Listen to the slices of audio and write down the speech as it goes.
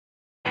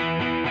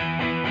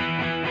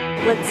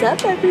What's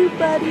up,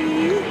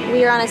 everybody?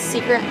 We are on a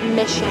secret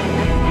mission.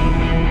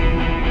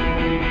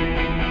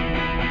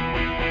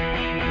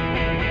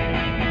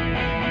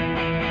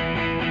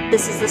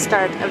 This is the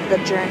start of the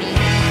journey.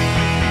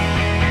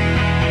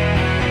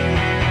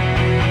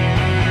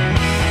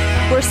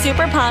 We're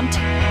super pumped,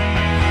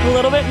 a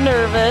little bit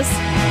nervous.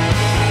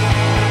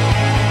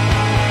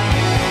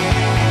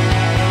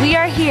 We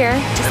are here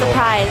to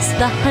surprise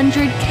the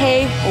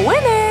 100K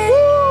winner.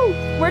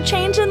 Woo! We're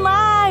changing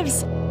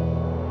lives.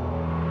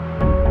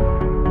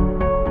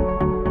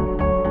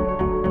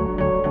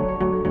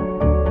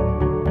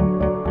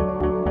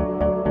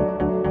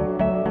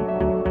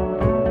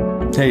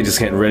 Hey, just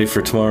getting ready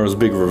for tomorrow's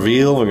big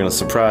reveal. We're going to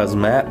surprise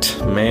Matt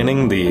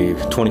Manning, the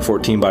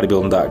 2014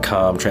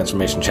 Bodybuilding.com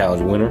Transformation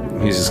Challenge winner.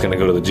 He's just going to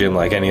go to the gym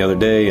like any other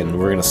day, and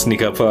we're going to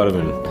sneak up on him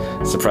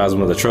and surprise him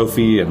with a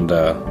trophy and,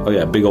 oh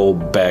yeah, big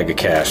old bag of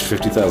cash,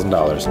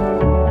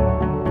 $50,000.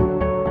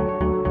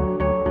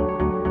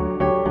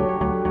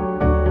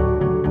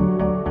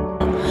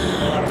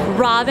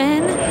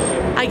 Robyn,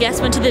 I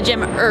guess, went to the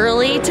gym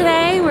early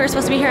today. We were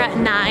supposed to be here at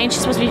 9. She's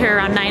supposed to be here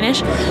around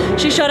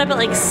 9-ish. She showed up at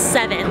like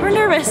 7. We're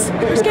nervous.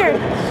 We're scared.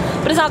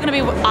 But it's all gonna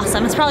be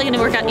awesome. It's probably gonna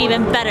work out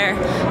even better.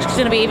 She's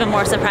gonna be even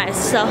more surprised.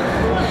 So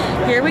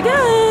here we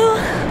go.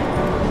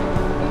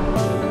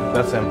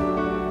 That's him.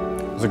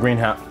 There's a green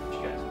hat.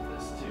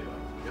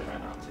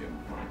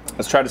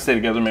 Let's try to stay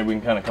together. Maybe we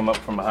can kind of come up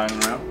from behind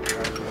and around.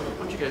 Why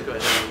don't you guys go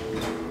ahead?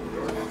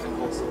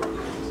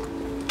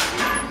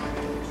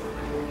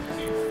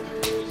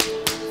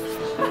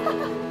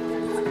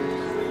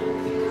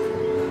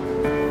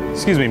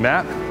 Excuse me,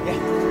 Matt.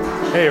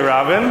 Yeah. Hey,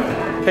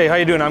 Robyn. Hey, how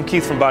you doing? I'm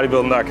Keith from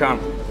Bodybuilding.com.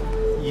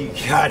 You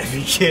gotta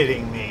be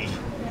kidding me.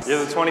 You're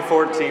the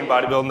 2014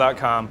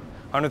 Bodybuilding.com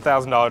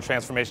 $100,000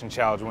 Transformation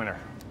Challenge winner.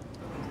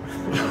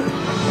 Congratulations.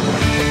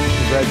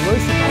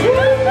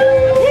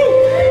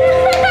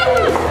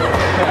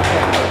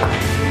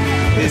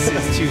 This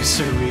is too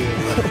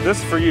surreal. This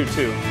is for you,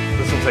 too.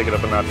 This will take it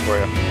up a notch for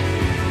you.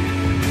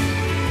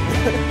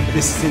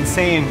 This is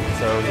insane.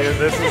 So here,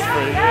 this is for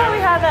you. Yeah, we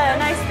have a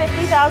nice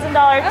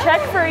 $50,000 check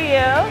for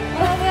you.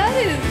 Oh, that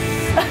is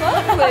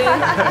lovely.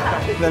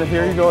 Then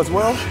here you go as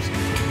well.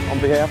 On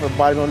behalf of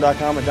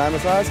Bodybuilding.com and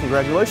Dymatize,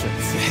 congratulations.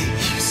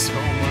 Thank you so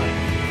much.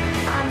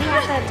 On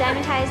behalf of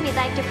Dymatize, we'd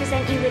like to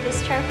present you with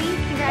this trophy.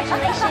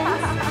 Congratulations.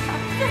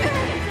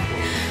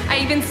 I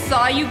even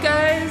saw you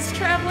guys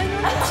traveling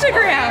on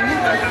Instagram.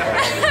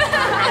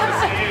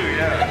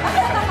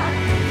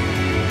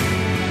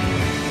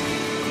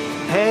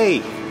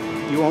 Hey,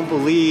 you won't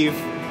believe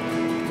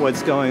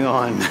what's going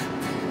on.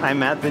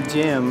 I'm at the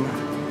gym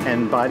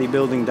and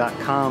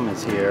Bodybuilding.com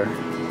is here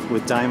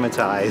with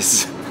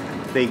Dymatize.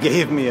 They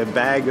gave me a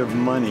bag of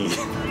money.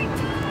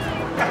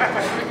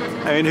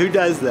 I mean, who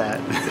does that?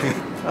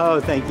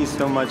 Oh, thank you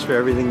so much for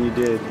everything you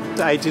did.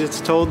 I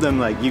just told them,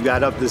 like, you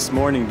got up this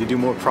morning to do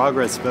more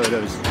progress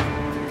photos.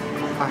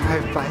 All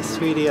right, bye,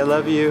 sweetie, I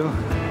love you.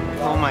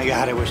 Oh my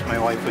God, I wish my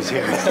wife was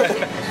here.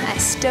 I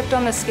stepped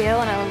on the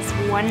scale and I was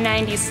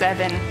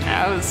 197.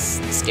 I was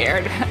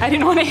scared. I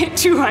didn't want to hit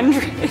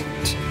 200.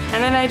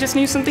 And then I just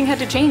knew something had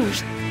to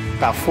change.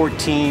 About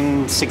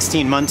 14,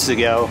 16 months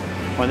ago,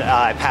 when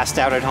I passed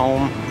out at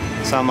home,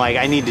 so I'm like,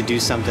 I need to do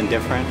something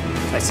different.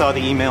 I saw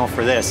the email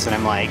for this and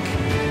I'm like,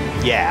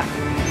 yeah,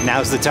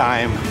 now's the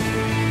time.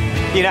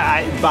 You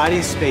know,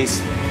 Body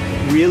Space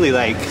really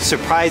like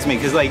surprised me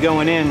because like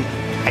going in,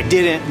 I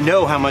didn't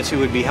know how much it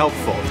would be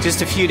helpful.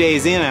 Just a few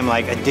days in, I'm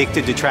like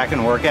addicted to tracking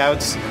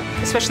workouts.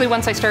 Especially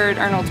once I started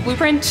Arnold's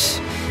Blueprint,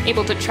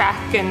 able to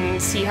track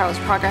and see how I was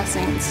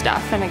progressing and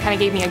stuff. And it kind of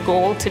gave me a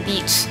goal to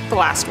beat the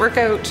last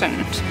workout.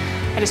 And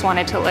I just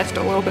wanted to lift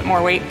a little bit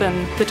more weight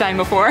than the time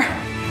before.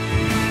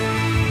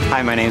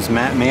 Hi, my name's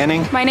Matt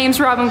Manning. My name's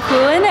Robyn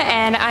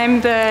and I'm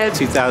the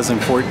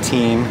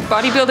 2014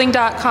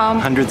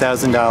 Bodybuilding.com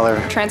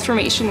 $100,000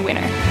 Transformation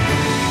winner.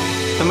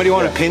 Somebody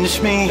want to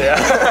pinch me? Yeah.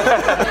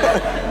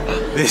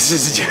 This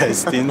is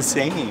just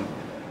insane.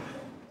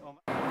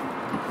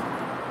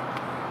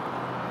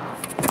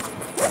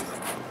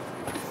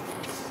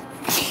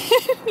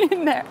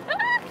 In there.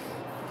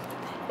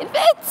 It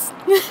fits.